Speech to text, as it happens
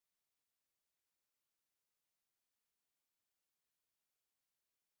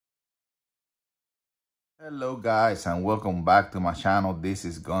Hello guys and welcome back to my channel. This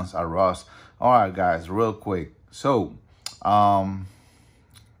is Guns R Us. All right guys, real quick. So a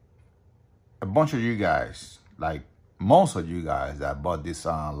bunch of you guys, like most of you guys that bought this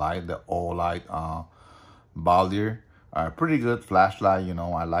light, the Olight Baldr, pretty good flashlight.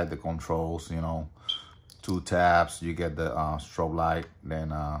 I like the controls. 2 taps you get the strobe light,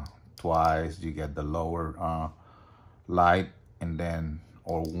 then twice you get the lower light, and then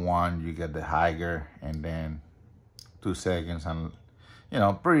or 1 you get the higher, and then 2 seconds, and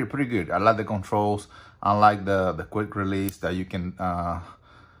pretty good. I like the controls. I like the quick release that you can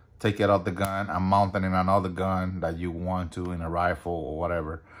take it out the gun and mount it in another gun that you want to, in a rifle or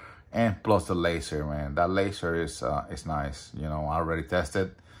whatever. And plus the laser, man, that laser is nice. I already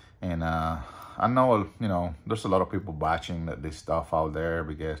tested, and I know there's a lot of people batching this stuff out there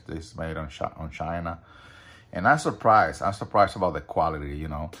because this is made on China. And I'm surprised about the quality,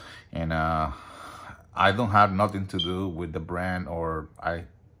 and I don't have nothing to do with the brand, or I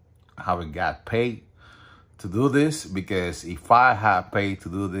haven't got paid to do this, because if I had paid to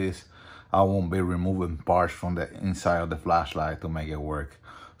do this, I won't be removing parts from the inside of the flashlight to make it work.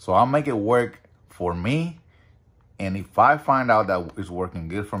 So I'll make it work for me, and if I find out that it's working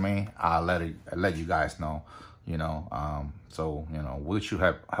good for me, I'll let you guys know, so we should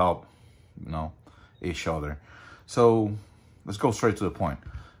help each other. So let's go straight to the point.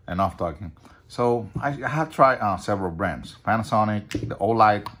 Enough talking. So I have tried several brands. Panasonic, the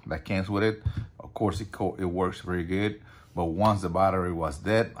Olight that came with it. Of course, it works very good. But once the battery was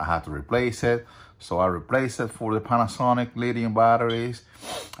dead, I had to replace it. So I replaced it for the Panasonic lithium batteries,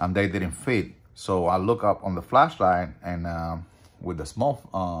 and they didn't fit. So I look up on the flashlight, and with a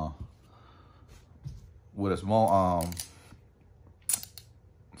small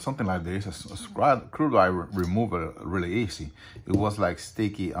something like this, a screwdriver remove it really easy. It was like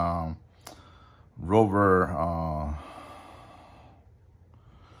sticky rubber,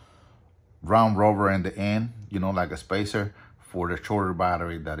 round rubber in the end, like a spacer for the shorter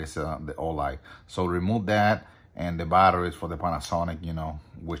battery that is the Olight. So remove that, and the batteries for the Panasonic,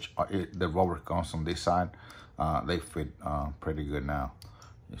 which the rubber comes on this side, they fit pretty good now.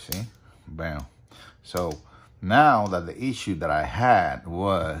 You see, bam. So now that the issue that I had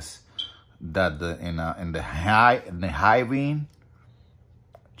was that in the high beam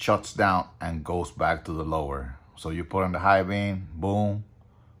shuts down and goes back to the lower. So you put on the high beam, boom,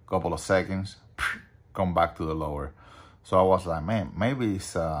 couple of seconds, come back to the lower. So I was like, man, maybe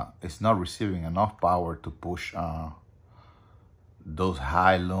it's not receiving enough power to push those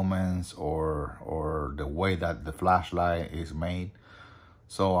high lumens, or the way that the flashlight is made.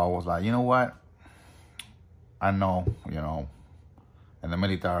 So I was like, you know what? I know, in the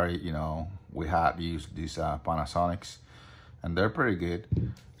military, we had used these Panasonics, and they're pretty good.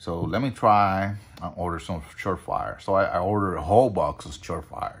 So let me try and order some Surefire. So I ordered a whole box of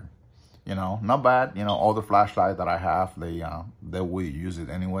Surefire. Not bad. All the flashlights that I have, they will use it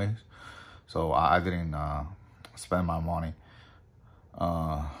anyways. So I didn't spend my money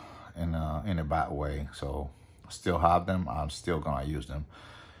in a bad way. So I still have them. I'm still gonna use them.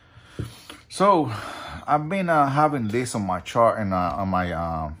 So I've been having this on my chart and on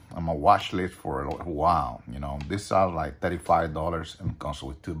my watch list for a while. This are like $35 and comes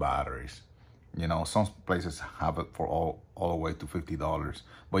with 2 batteries. Some places have it for all the way to $50,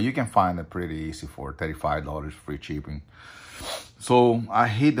 but you can find it pretty easy for $35 free shipping. So I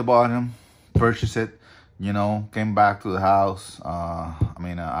hit the button, purchased it, came back to the house. I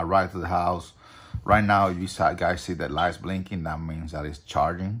arrived to the house. Right now, you guys see that lights blinking. That means that it's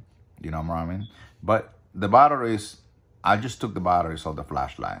charging. You know what I mean? But the batteries, I just took the batteries of the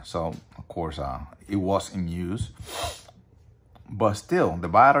flashlight. So, of course, it was in use. But still, the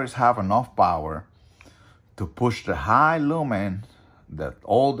batteries have enough power to push the high lumen,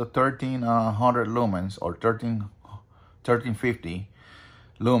 all the 1300 lumens or 1350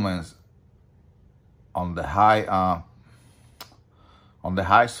 lumens on the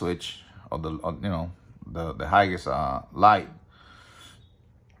high switch of the highest light.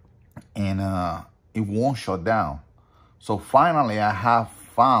 And it won't shut down. So finally, I have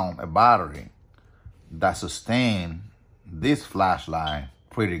found a battery that sustains this flashlight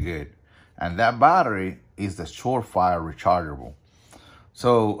pretty good, and that battery is the Surefire rechargeable.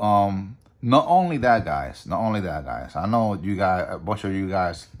 So not only that, guys. I know you guys, a bunch of you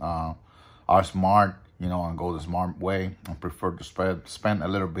guys are smart, and go the smart way and prefer to spend a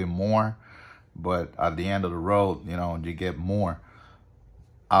little bit more, but at the end of the road, you get more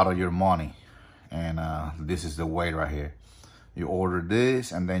out of your money. And this is the way right here. You order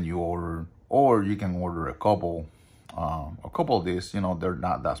this, and then you order, or you can order a couple of these. They're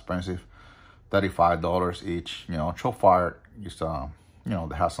not that expensive. $35 each. You know, Trofire is you know,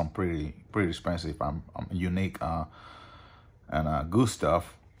 they have some pretty expensive, unique and good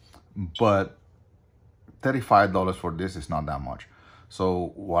stuff, but $35 for this is not that much.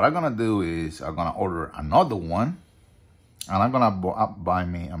 So what I'm gonna do is I'm gonna order another one, and I'm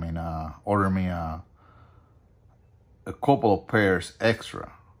gonna order me a couple of pairs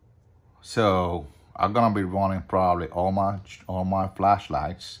extra. So I'm gonna be running probably all my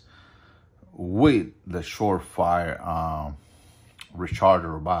flashlights with the Surefire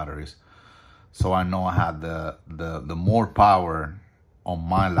rechargeable batteries, so I know I had the more power on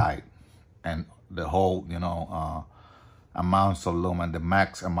my light, and the whole, you know, amounts of lumen, the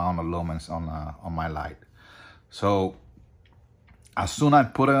max amount of lumens on my light. So as soon as I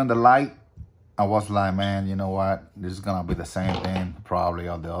put it on the light, I was like, man, you know what? This is gonna be the same thing probably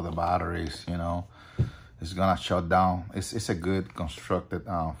on the other batteries. You know, it's gonna shut down. It's a good constructed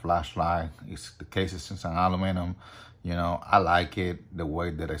flashlight. The case is in aluminum. You know, I like it the way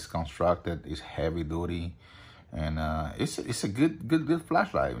that it's constructed. It's heavy duty, and it's a good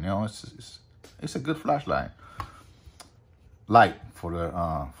flashlight. You know, it's a good flashlight. Light for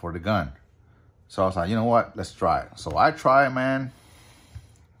the gun. So I was like, you know what? Let's try it. So I try it, man.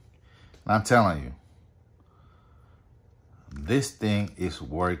 And I'm telling you, this thing is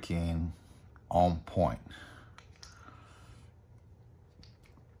working on point.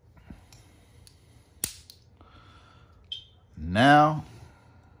 Now,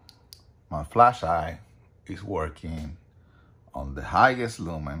 my flashlight is working on the highest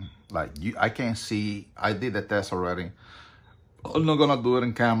lumen. Like I can see, I did the test already. I'm not gonna do it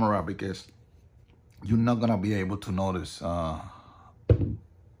in camera because you're not gonna be able to notice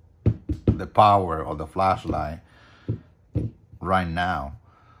the power of the flashlight right now.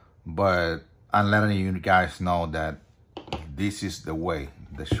 But I'm letting you guys know that this is the way.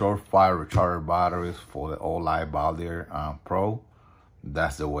 The Surefire rechargeable batteries for the Olight Baldr Pro,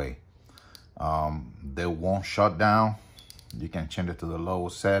 that's the way. They won't shut down. You can change it to the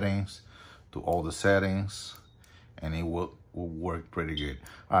lowest settings, to all the settings, and it will work pretty good.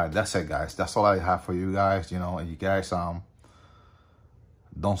 All right, that's it, guys. That's all I have for you guys. You know, and you guys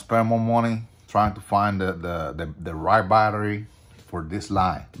don't spend more money trying to find the right battery for this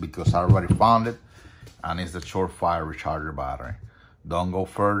line, because I already found it, and it's the Surefire recharger battery. Don't go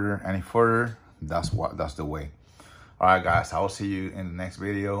any further. That's the way. All right, guys, I will see you in the next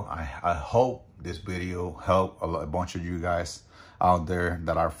video. I hope this video helped a bunch of you guys out there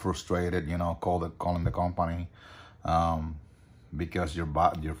that are frustrated, you know, calling the company because your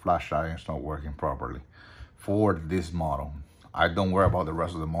flashlight is not working properly for this model. I don't worry about the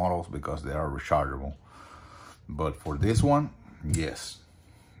rest of the models because they are rechargeable, but for this one, yes,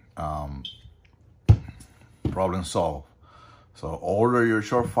 problem solved. So order your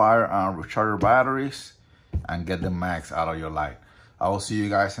Surefire recharger batteries and get the max out of your light. I will see you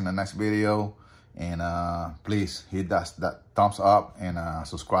guys in the next video, and please hit that thumbs up and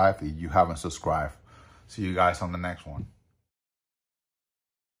subscribe if you haven't subscribed. See you guys on the next one.